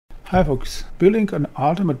Hi folks, building an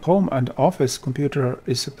ultimate home and office computer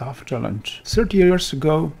is a tough challenge. 30 years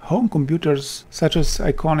ago, home computers such as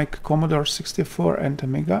iconic Commodore 64 and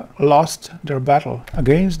Amiga lost their battle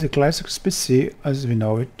against the classic SBC as we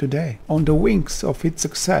know it today. On the wings of its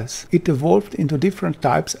success, it evolved into different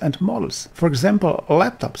types and models. For example,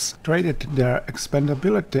 laptops traded their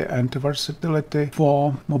expandability and versatility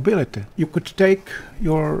for mobility. You could take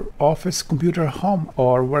your office computer home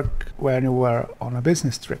or work when you were on a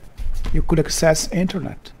business trip. You could access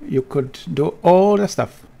internet, you could do all the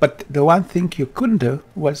stuff, but the one thing you couldn't do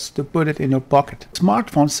was to put it in your pocket.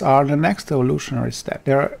 Smartphones are the next evolutionary step.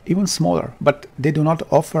 They are even smaller, but they do not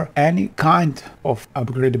offer any kind of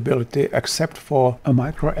upgradability except for a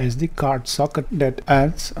micro SD card socket that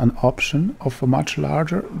adds an option of a much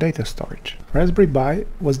larger data storage. Raspberry Pi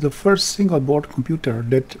was the first single-board computer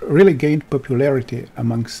that really gained popularity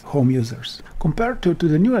amongst home users. Compared to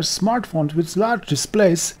the newest smartphones with large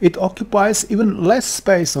displays, it occupies even less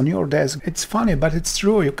space on your desk. It's funny, but it's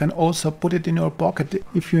true. You can also put it in your pocket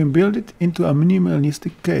if you build it into a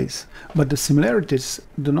minimalistic case. But the similarities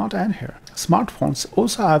do not end here. Smartphones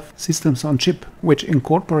also have systems on chip, which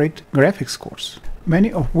incorporate graphics cores,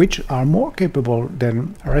 many of which are more capable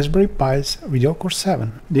than Raspberry Pi's Video Core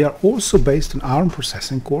 7. They are also based on ARM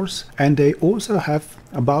processing cores, and they also have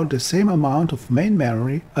about the same amount of main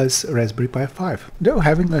memory as Raspberry Pi 5. Though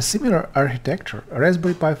having a similar architecture,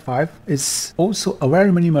 Raspberry Pi 5 is also a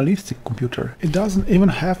very minimalistic computer. It doesn't even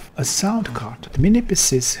have a sound card. The mini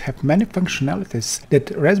PCs have many functionalities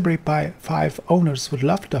that Raspberry Pi 5 owners would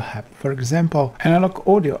love to have. For example, analog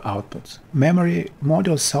audio outputs, memory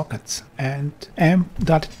module sockets, and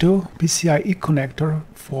M.2 PCIe connector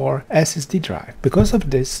for SSD drive. Because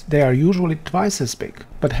of this, they are usually twice as big.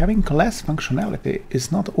 But having less functionality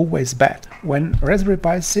is not always bad. When Raspberry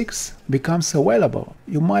Pi 6 becomes available,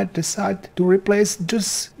 you might decide to replace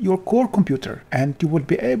just your core computer, and you would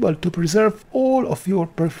be able to preserve all of your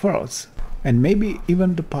peripherals and maybe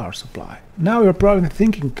even the power supply. Now you're probably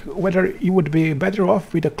thinking whether you would be better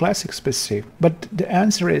off with a classic SBC, but the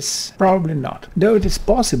answer is probably not. Though it is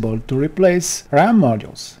possible to replace RAM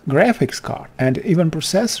modules, graphics card, and even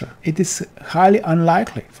processor, it is highly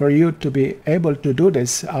unlikely for you to be able to do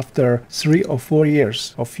this after 3 or 4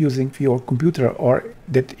 years of using your computer, or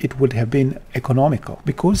that it would have been economical,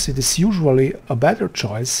 because it is usually a better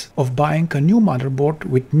choice of buying a new motherboard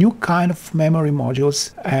with new kind of memory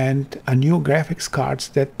modules and a new graphics cards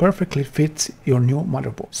that perfectly fits your new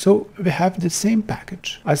motherboard. So we have the same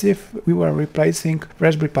package, as if we were replacing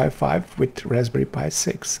Raspberry Pi 5 with Raspberry Pi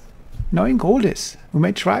 6. Knowing all this, we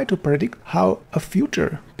may try to predict how a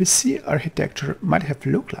future PC architecture might have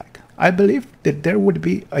looked like. I believe that there would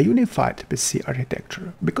be a unified PC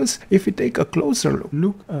architecture, because if we take a closer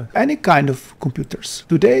look at any kind of computers,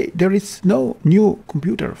 today there is no new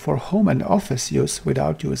computer for home and office use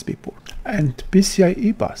without USB port. And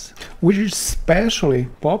PCIe bus, which is especially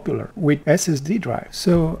popular with SSD drives,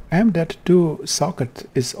 so M.2 socket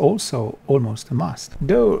is also almost a must.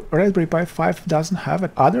 Though Raspberry Pi 5 doesn't have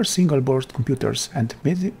it, other single-board computers and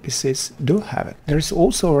mini PCs do have it. There is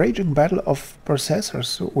also a raging battle of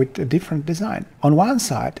processors with a different design. On one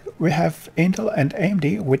side, we have Intel and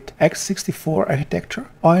AMD with x64 architecture,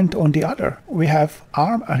 and on the other, we have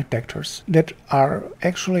ARM architectures that are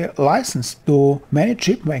actually licensed to many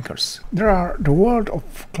chip makers. There are the world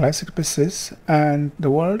of classic PCs and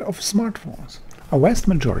the world of smartphones. A vast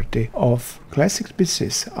majority of classic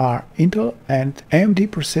PCs are Intel and AMD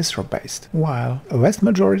processor based, while a vast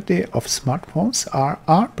majority of smartphones are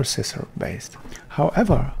ARM processor based.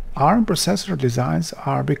 However, ARM processor designs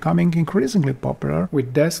are becoming increasingly popular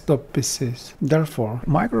with desktop PCs. Therefore,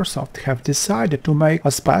 Microsoft have decided to make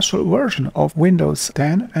a special version of Windows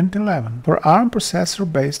 10 and 11 for ARM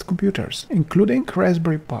processor-based computers, including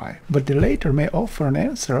Raspberry Pi. But the later may offer an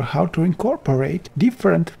answer how to incorporate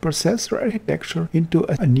different processor architecture into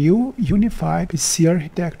a new unified PC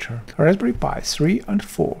architecture. Raspberry Pi 3 and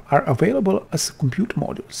 4 are available as compute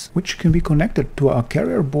modules, which can be connected to a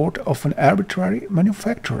carrier board of an arbitrary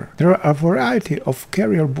manufacturer. There are a variety of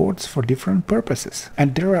carrier boards for different purposes,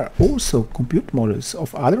 and there are also compute modules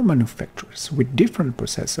of other manufacturers with different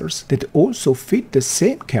processors that also fit the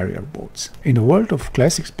same carrier boards. In the world of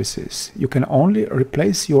classic PCs, you can only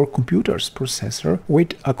replace your computer's processor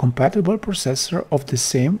with a compatible processor of the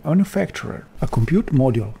same manufacturer. A compute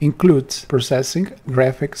module includes processing,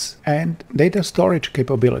 graphics, and data storage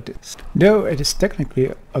capabilities. Though it is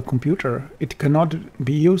technically a computer, it cannot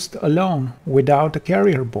be used alone without a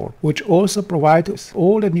carrier board, which also provides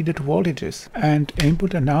all the needed voltages and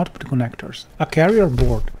input and output connectors. A carrier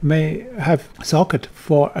board may have a socket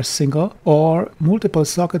for a single or multiple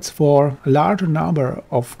sockets for a larger number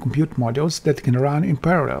of compute modules that can run in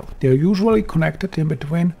parallel. They are usually connected in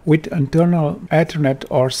between with internal Ethernet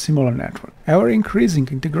or similar network. Ever-increasing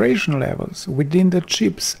integration levels within the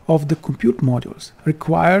chips of the compute modules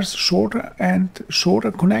requires shorter and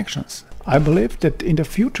shorter connections. I believe that in the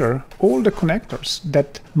future, all the connectors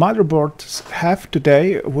that motherboards have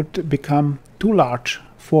today would become too large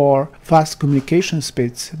for fast communication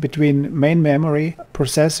speeds between main memory,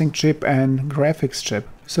 processing chip, and graphics chip.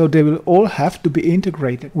 So they will all have to be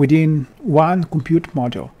integrated within one compute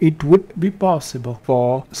module. It would be possible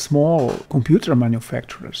for small computer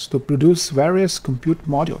manufacturers to produce various compute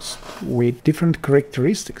modules with different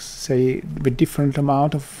characteristics, say with different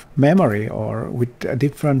amount of memory or with a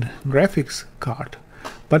different graphics card.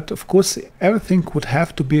 But of course, everything would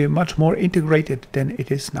have to be much more integrated than it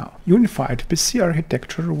is now. Unified PC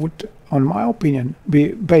architecture would, in my opinion,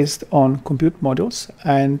 be based on compute modules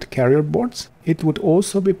and carrier boards. It would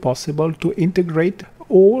also be possible to integrate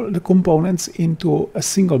all the components into a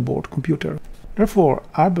single board computer. Therefore,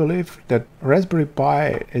 I believe that Raspberry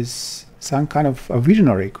Pi is some kind of a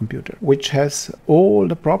visionary computer, which has all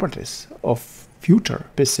the properties of future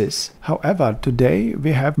PCs. However, today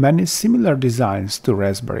we have many similar designs to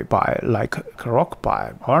Raspberry Pi, like Rock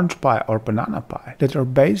Pi, Orange Pi, or Banana Pi, that are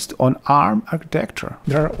based on ARM architecture.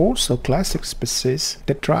 There are also classic PCs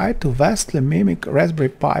that try to vastly mimic Raspberry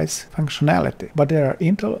Pi's functionality, but they are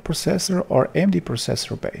Intel processor or AMD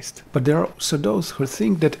processor based. But there are also those who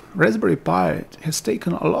think that Raspberry Pi has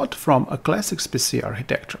taken a lot from a classic PC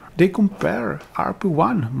architecture. They compare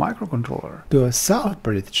RP1 microcontroller to a salt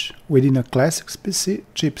bridge within a classic PC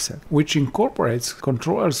chipset, which incorporates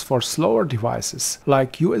controllers for slower devices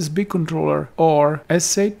like USB controller or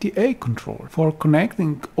SATA controller for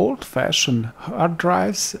connecting old-fashioned hard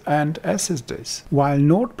drives and SSDs, while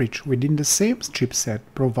Northbridge within the same chipset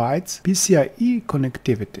provides PCIe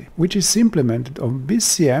connectivity, which is implemented on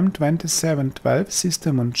BCM2712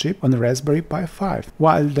 system on chip on Raspberry Pi 5,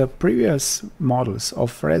 while the previous models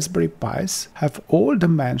of Raspberry Pis have all the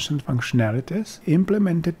mentioned functionalities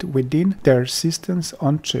implemented within their systems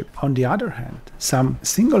on chip. On the other hand, some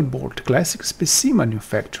single-board classic PC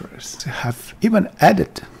manufacturers have even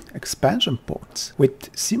added expansion ports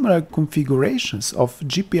with similar configurations of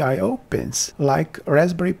GPIO pins like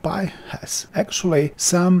Raspberry Pi has. Actually,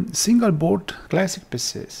 some single-board classic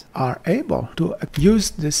PCs are able to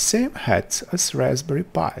use the same heads as Raspberry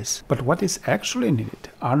Pis, but what is actually needed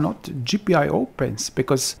are not GPIO pins,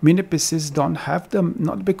 because many PCs don't have them,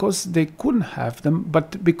 not because they couldn't have them,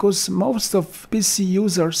 but because most of PC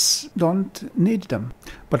users don't need them.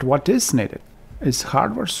 But what is needed is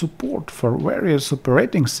hardware support for various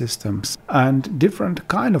operating systems and different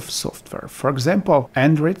kind of software. For example,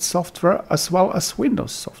 Android software as well as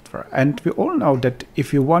Windows software. And we all know that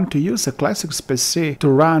if you want to use a classic PC to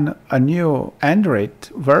run a new Android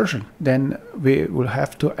version, then we will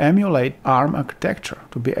have to emulate ARM architecture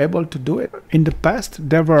to be able to do it. In the past,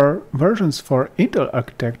 there were versions for Intel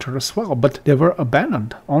architecture as well, but they were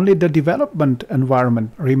abandoned. Only the development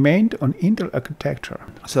environment remained on Intel architecture.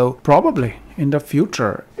 So probably in the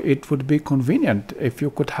future, it would be convenient if you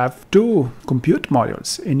could have two compute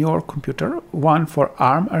modules in your computer, one for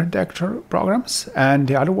ARM architecture programs and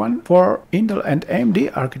the other one for Intel and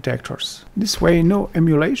AMD architectures. This way, no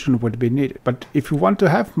emulation would be needed. But if you want to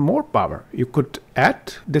have more power, you could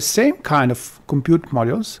add the same kind of compute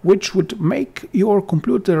modules, which would make your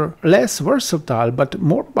computer less versatile but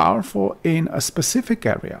more powerful in a specific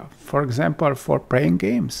area, for example, for playing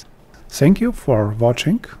games. Thank you for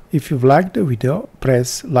watching. If you've liked the video,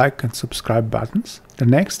 press like and subscribe buttons. The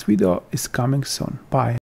next video is coming soon.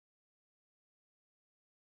 Bye.